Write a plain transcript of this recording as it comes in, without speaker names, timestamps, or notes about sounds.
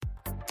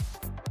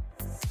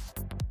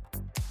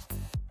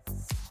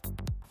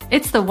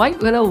It's the White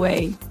Willow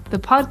Way, the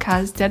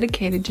podcast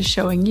dedicated to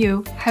showing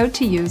you how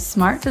to use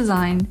smart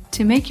design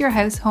to make your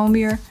house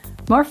homier,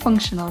 more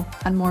functional,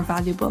 and more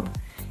valuable.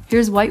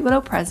 Here's White Willow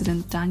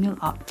President Daniel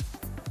Ott.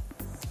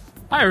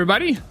 Hi,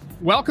 everybody.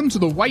 Welcome to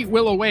the White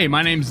Willow Way.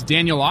 My name's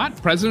Daniel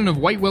Ott, President of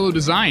White Willow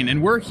Design,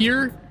 and we're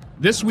here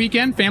this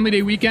weekend, Family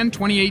Day weekend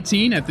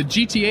 2018, at the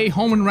GTA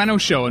Home and Reno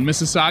Show in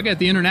Mississauga at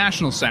the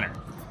International Center.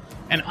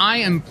 And I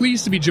am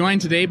pleased to be joined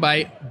today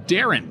by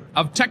Darren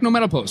of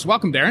technometal.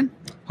 Welcome, Darren.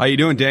 How you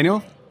doing,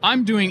 Daniel?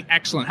 I'm doing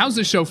excellent. How's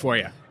this show for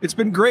you? It's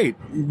been great.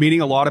 Meeting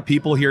a lot of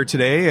people here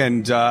today,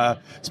 and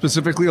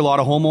specifically a lot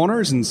of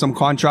homeowners and some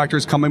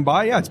contractors coming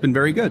by. Yeah, it's been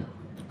very good.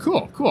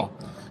 Cool.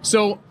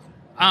 So,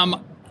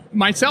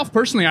 myself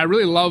personally, I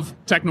really love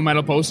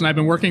technometal posts, and I've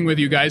been working with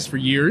you guys for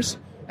years,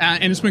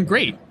 and it's been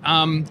great.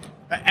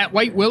 At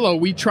White Willow,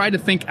 we try to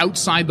think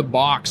outside the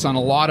box on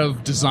a lot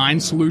of design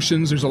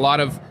solutions. There's a lot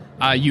of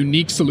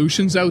unique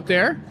solutions out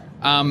there.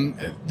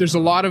 There's a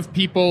lot of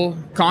people,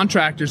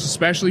 contractors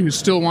especially, who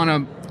still want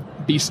to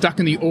be stuck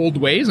in the old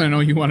ways. I know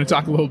you want to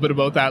talk a little bit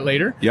about that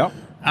later. Yep.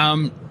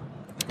 And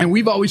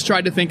we've always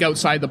tried to think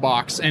outside the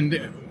box.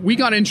 And we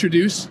got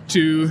introduced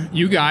to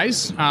you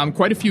guys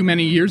quite a few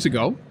many years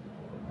ago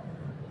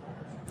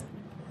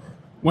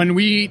when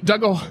we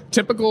dug a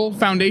typical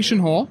foundation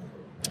hole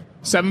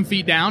 7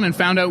 feet down and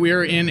found out we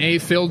were in a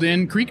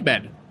filled-in creek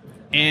bed.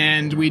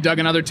 And we dug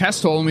another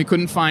test hole and we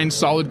couldn't find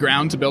solid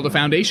ground to build a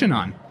foundation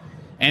on.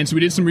 And so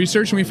we did some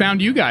research and we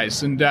found you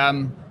guys. And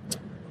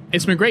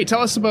it's been great.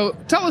 Tell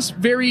us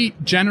very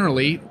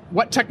generally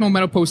what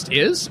Technometal Post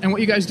is and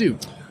what you guys do.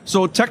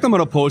 So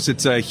Technometal Post,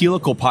 it's a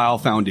helical pile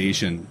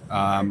foundation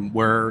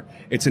where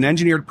it's an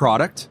engineered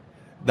product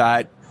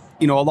that,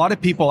 a lot of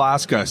people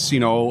ask us,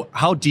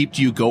 how deep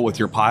do you go with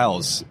your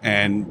piles?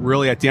 And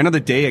really at the end of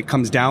the day, it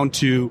comes down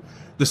to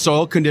the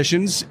soil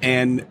conditions,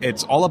 and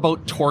it's all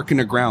about torque in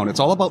the ground. It's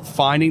all about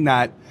finding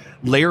that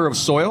layer of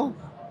soil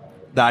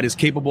that is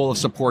capable of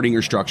supporting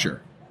your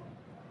structure.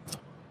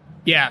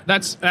 Yeah,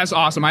 that's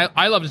awesome.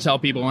 I love to tell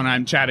people when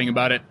I'm chatting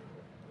about it,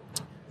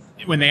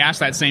 when they ask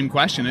that same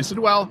question, I said,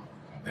 well,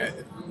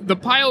 the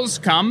piles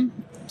come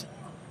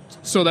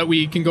so that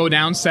we can go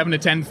down 7 to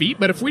 10 feet,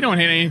 but if we don't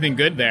hit anything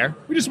good there,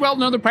 we just weld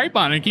another pipe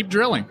on it and keep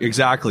drilling.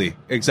 Exactly.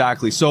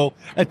 So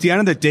at the end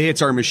of the day,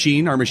 it's our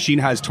machine. Our machine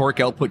has torque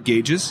output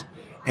gauges,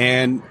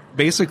 and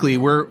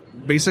we're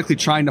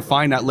trying to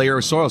find that layer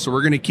of soil, so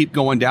we're going to keep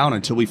going down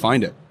until we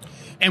find it.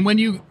 And when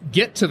you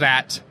get to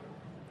that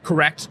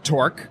correct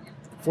torque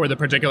for the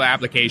particular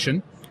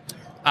application,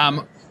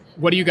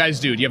 what do you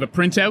guys do? Do you have a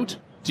printout?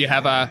 Do you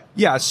have a...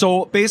 Yeah,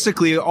 so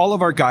basically all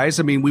of our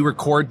guys, we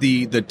record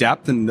the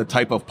depth and the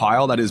type of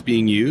pile that is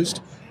being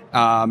used.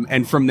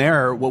 And from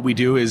there, what we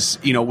do is,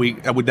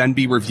 it would then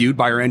be reviewed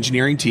by our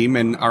engineering team,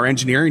 and our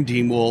engineering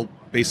team will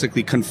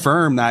basically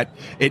confirm that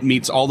it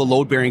meets all the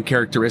load-bearing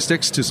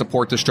characteristics to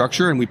support the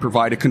structure, and we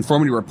provide a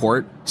conformity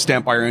report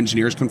stamped by our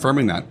engineers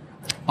confirming that.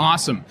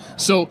 Awesome.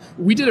 So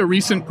we did a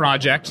recent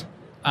project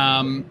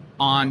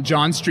on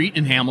John Street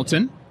in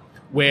Hamilton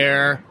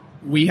where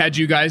we had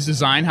you guys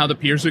design how the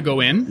piers would go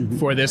in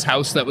for this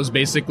house that was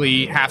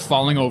basically half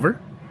falling over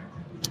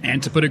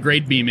and to put a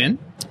grade beam in.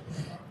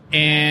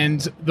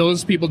 And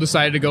those people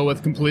decided to go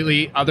with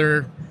completely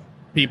other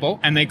people,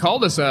 and they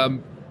called us a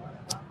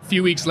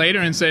few weeks later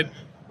and said,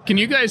 can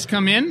you guys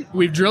come in?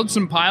 We've drilled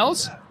some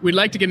piles. We'd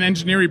like to get an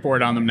engineering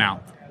report on them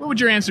now. What would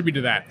your answer be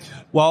to that?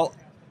 Well,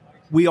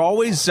 we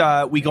always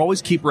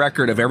keep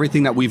record of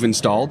everything that we've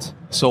installed.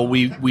 So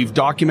we've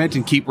document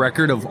and keep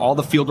record of all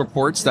the field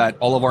reports that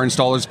all of our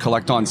installers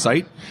collect on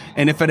site.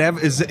 And if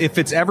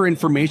it's ever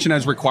information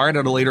as required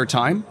at a later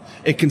time,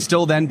 it can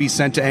still then be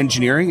sent to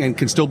engineering and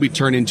can still be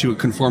turned into a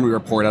conformity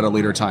report at a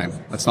later time.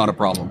 That's not a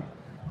problem.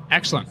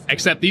 Excellent.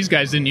 Except these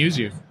guys didn't use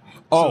you.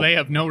 So they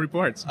have no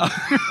reports.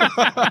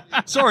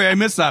 Sorry, I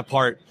missed that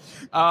part.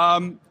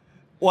 Well,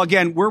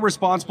 again, we're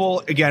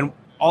responsible. Again,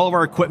 all of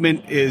our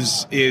equipment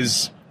is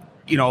it's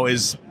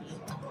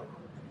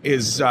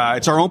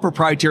our own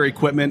proprietary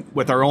equipment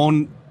with our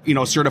own,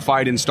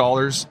 certified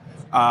installers.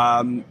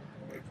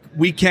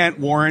 We can't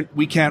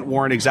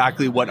warrant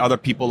exactly what other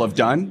people have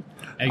done.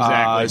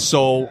 Exactly.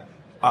 So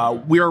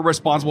we are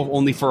responsible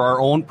only for our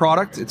own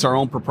product. It's our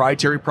own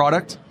proprietary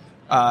product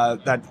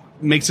that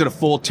makes it a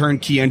full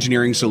turnkey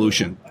engineering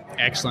solution.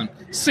 Excellent.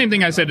 Same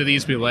thing I said to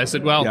these people. I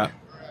said,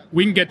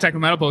 we can get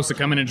Technometal Post to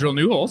come in and drill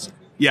new holes.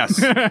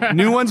 Yes.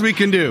 New ones we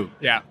can do.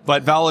 Yeah.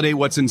 But validate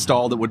what's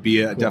installed, it would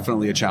be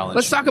definitely a challenge.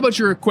 Let's talk about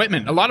your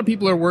equipment. A lot of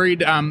people are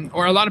worried,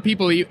 or a lot of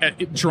people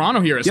at Toronto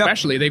here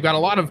especially, they've got a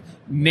lot of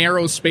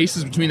narrow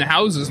spaces between the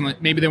houses, and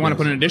maybe they want to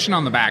put an addition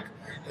on the back.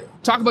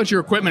 Talk about your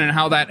equipment and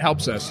how that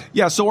helps us.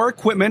 Yeah, so our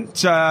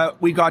equipment,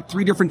 we got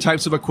 3 different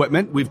types of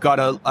equipment. We've got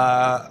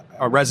a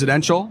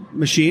residential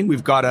machine.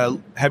 We've got a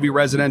heavy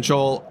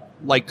residential,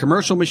 light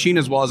commercial machine,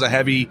 as well as a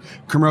heavy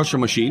commercial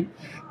machine.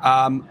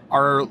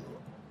 Our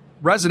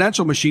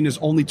residential machine is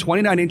only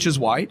 29 inches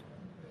wide.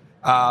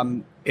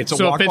 It's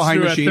a walk-behind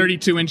machine. So it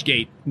fits through a 32-inch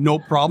gate. No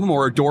problem,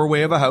 or a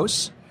doorway of a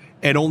house.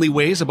 It only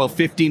weighs about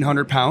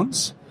 1,500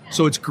 pounds.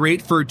 So it's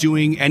great for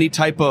doing any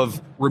type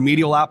of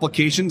remedial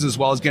applications as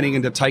well as getting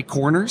into tight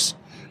corners,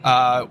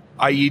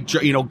 i.e.,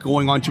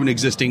 going onto an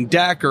existing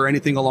deck or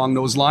anything along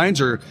those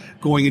lines, or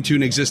going into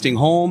an existing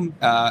home,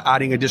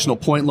 adding additional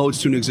point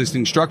loads to an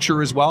existing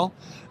structure as well.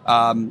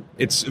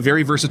 It's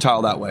very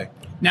versatile that way.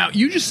 Now,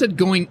 you just said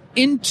going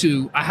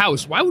into a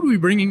house. Why would we be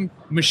bringing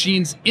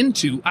machines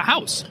into a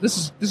house?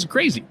 This is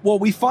crazy. Well,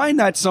 we find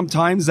that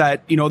sometimes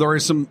that, there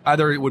is some,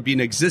 either it would be an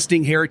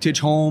existing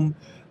heritage home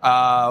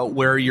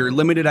where you're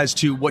limited as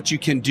to what you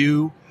can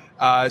do.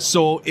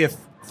 So if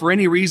for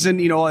any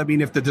reason,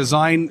 if the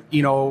design,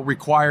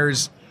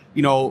 requires,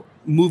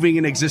 moving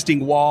an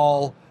existing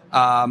wall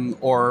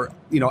or,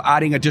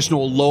 adding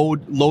additional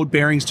load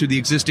bearings to the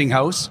existing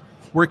house,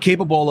 we're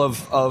capable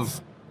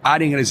of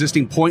adding an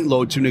existing point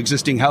load to an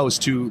existing house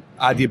to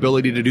add the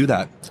ability to do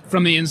that.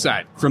 From the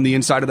inside? From the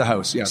inside of the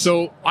house, yes.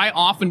 So I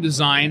often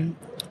design,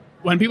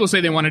 when people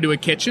say they want to do a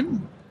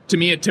kitchen, to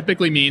me it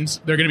typically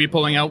means they're going to be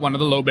pulling out one of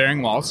the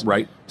load-bearing walls.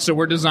 Right. So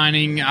we're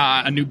designing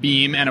a new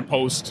beam and a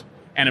post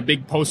and a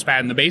big post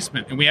pad in the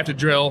basement. And we have to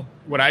drill,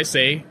 we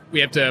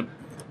have to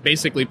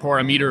basically pour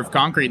a meter of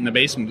concrete in the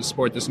basement to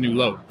support this new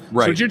load.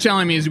 Right. So what you're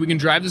telling me is we can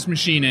drive this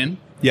machine in.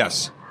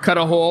 Yes. Cut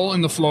a hole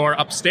in the floor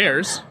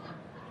upstairs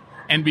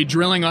and be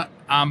drilling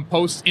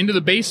posts into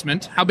the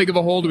basement. How big of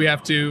a hole do we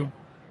have to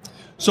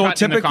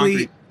cut in the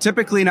concrete?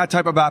 Typically in that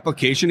type of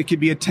application, it could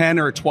be a 10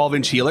 or a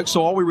 12-inch helix.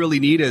 So all we really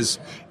need is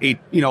a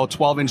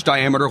 12-inch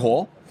diameter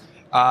hole.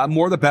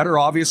 More the better,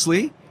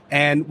 obviously.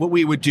 And what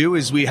we would do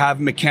is we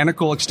have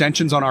mechanical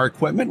extensions on our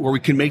equipment where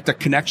we can make the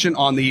connection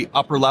on the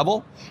upper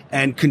level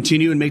and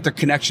continue and make the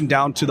connection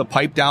down to the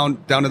pipe, down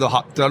to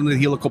the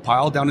helical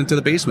pile, down into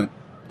the basement.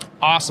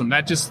 Awesome.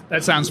 That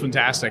sounds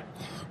fantastic.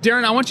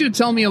 Darren, I want you to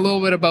tell me a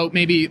little bit about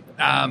maybe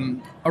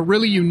a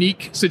really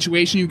unique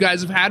situation you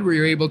guys have had where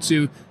you're able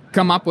to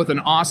come up with an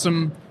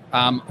awesome,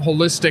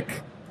 holistic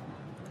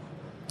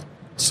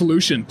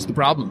solution to the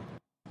problem.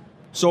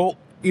 So,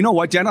 you know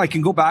what, Dan, I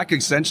can go back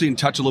essentially and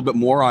touch a little bit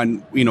more on,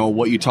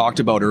 what you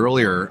talked about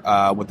earlier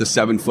with the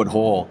 7-foot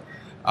hole.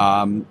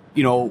 One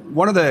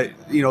of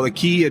the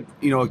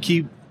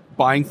key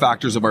buying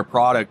factors of our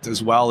product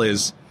as well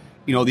is,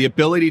 the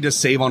ability to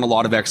save on a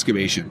lot of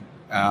excavation.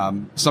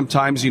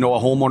 Sometimes, a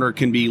homeowner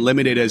can be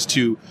limited as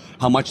to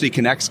how much they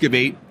can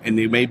excavate, and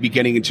they may be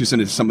getting into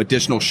some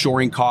additional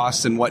shoring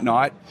costs and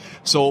whatnot.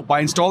 So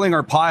by installing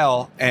our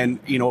pile and,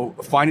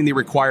 finding the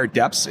required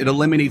depths, it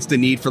eliminates the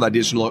need for that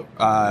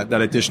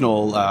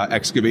additional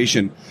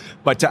excavation.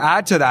 But to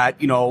add to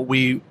that,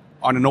 we,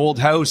 on an old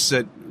house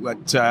it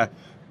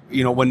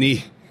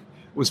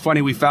was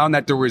funny, we found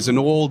that there was an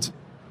old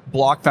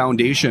block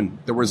foundation.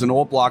 There was an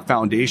old block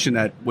foundation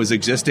that was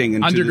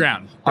existing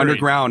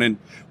underground, and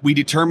we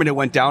determined it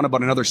went down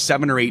about another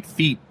 7 or 8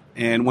 feet.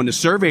 And when the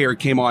surveyor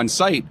came on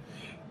site,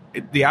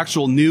 the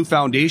actual new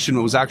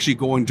foundation was actually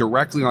going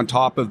directly on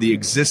top of the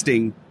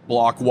existing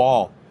block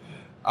wall.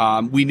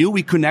 We knew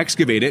we couldn't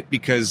excavate it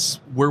because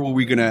where were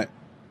we going to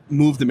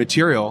move the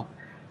material?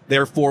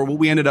 Therefore, what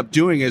we ended up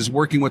doing is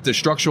working with the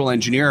structural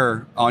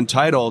engineer on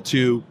title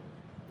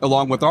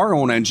along with our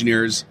own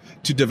engineers,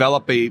 to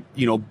develop a,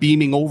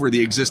 beaming over the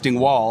existing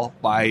wall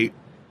by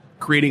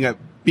creating a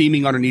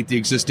beaming underneath the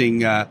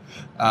existing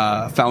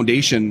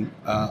foundation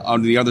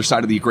on the other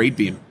side of the grade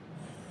beam.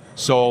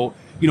 So,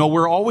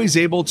 we're always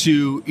able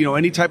to,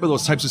 any type of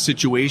those types of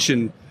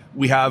situation,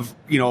 we have,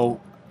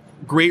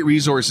 great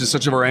resources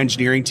such as our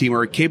engineering team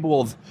are capable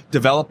of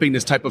developing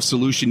this type of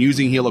solution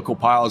using helical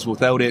piles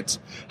without it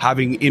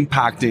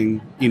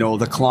impacting,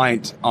 the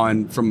client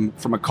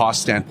from a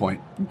cost standpoint.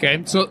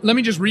 Okay, so let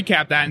me just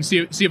recap that and see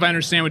if I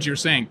understand what you're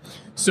saying.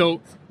 So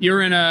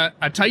you're in a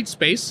tight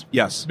space.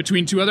 Yes.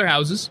 Between two other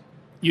houses.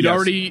 They'd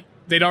already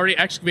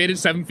excavated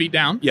 7 feet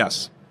down.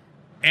 Yes.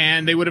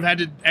 And they would have had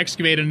to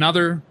excavate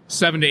another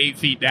 7 to 8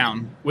 feet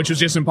down, which was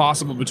just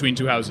impossible between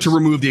two houses. To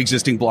remove the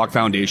existing block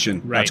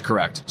foundation. Right. That's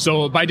correct.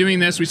 So by doing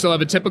this, we still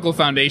have a typical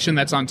foundation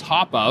that's on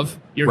top of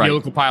your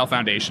helical pile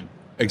foundation.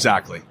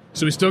 Exactly.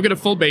 So we still get a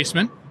full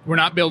basement. We're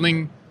not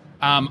building,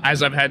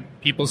 as I've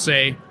had people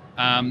say,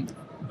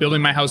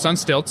 building my house on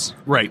stilts.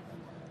 Right.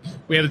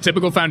 We have the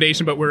typical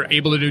foundation, but we're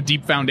able to do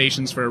deep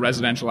foundations for a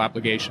residential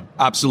application.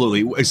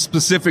 Absolutely.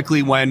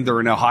 Specifically when they're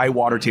in a high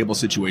water table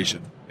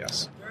situation.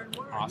 Yes.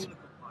 Awesome.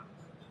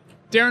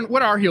 Darren,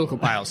 what are helical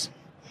piles?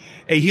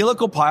 A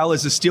helical pile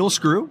is a steel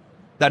screw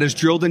that is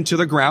drilled into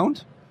the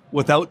ground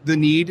without the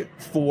need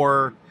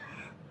for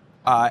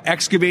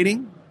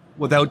excavating,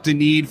 without the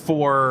need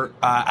for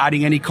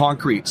adding any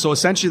concrete. So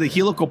essentially the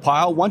helical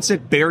pile, once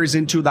it bears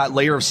into that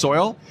layer of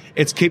soil,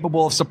 it's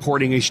capable of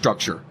supporting a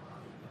structure.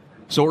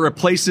 So it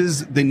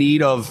replaces the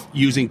need of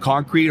using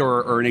concrete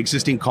or an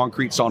existing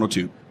concrete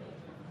sonotube.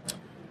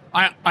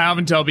 I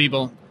often tell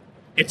people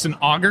it's an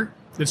auger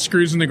that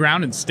screws in the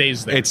ground and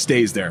stays there. It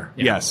stays there.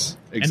 Yeah. Yes,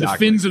 exactly. And the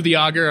fins of the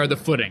auger are the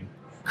footing.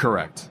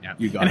 Correct. Yeah.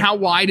 You got and it. How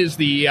wide is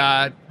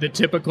the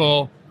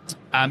typical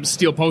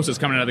steel post that's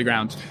coming out of the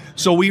ground?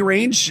 So we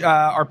range,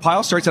 our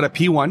pile starts at a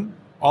P1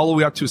 all the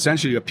way up to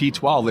essentially a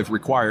P12 if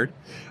required.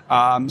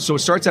 So it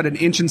starts at 1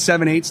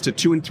 7/8 to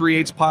 2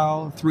 3/8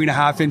 pile,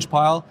 3.5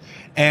 pile.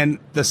 And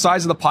the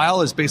size of the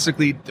pile is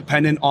basically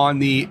dependent on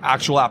the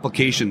actual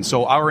application.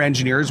 So our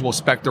engineers will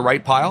spec the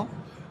right pile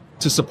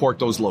to support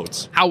those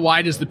loads. How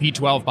wide is the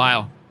P12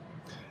 pile?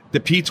 The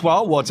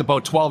P12, well, it's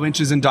about 12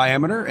 inches in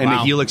diameter, and the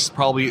Helix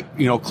probably,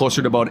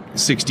 closer to about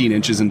 16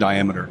 inches in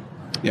diameter.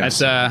 Yes.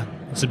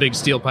 That's a big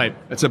steel pipe.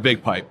 It's a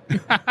big pipe.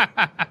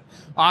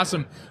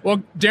 Awesome.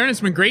 Well, Darren,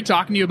 it's been great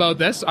talking to you about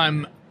this.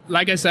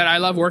 Like I said, I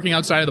love working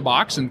outside of the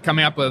box and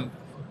coming up with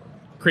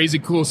crazy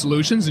cool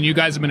solutions, and you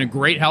guys have been a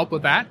great help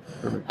with that.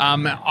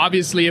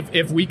 Obviously,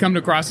 if we come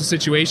across a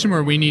situation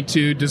where we need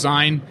to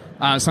design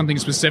something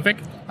specific,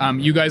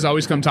 you guys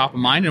always come top of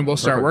mind, and we'll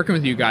start working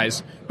with you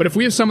guys. But if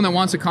we have someone that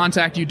wants to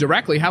contact you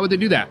directly, how would they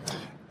do that?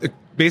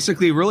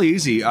 Basically, really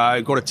easy.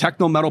 Go to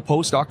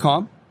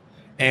technometalpost.com,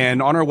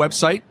 and on our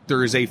website,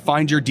 there is a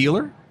Find Your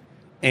Dealer,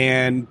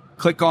 and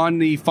click on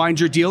the Find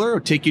Your Dealer.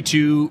 It'll take you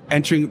to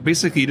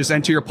basically, you just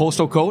enter your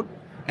postal code,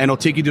 and it'll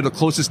take you to the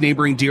closest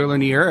neighboring dealer in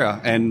the area.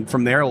 And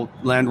from there, it'll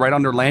land right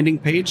on their landing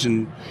page.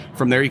 And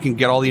from there, you can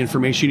get all the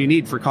information you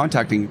need for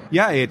contacting.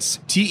 Yeah, it's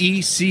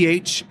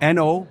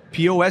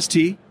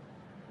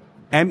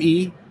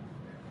TECHNOPOSTME.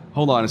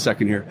 Hold on a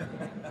second here.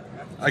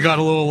 I got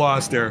a little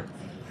lost there.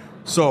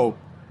 So,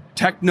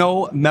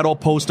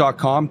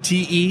 technometalpost.com,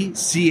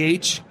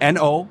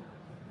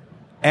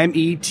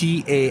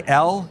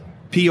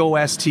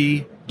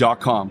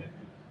 TECHNOMETALPOST.com.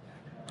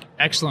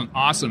 Excellent.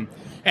 Awesome.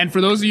 And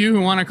for those of you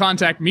who want to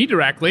contact me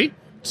directly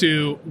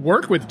to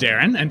work with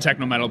Darren and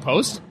Technometal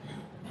Post,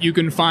 you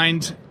can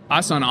find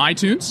us on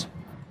iTunes.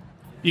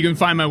 You can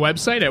find my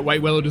website at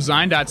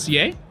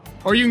whitewillowdesign.ca,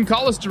 or you can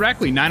call us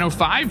directly,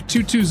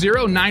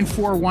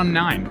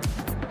 905-220-9419.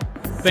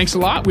 Thanks a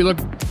lot. We look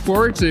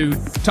forward to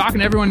talking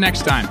to everyone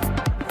next time.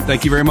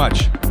 Thank you very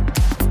much.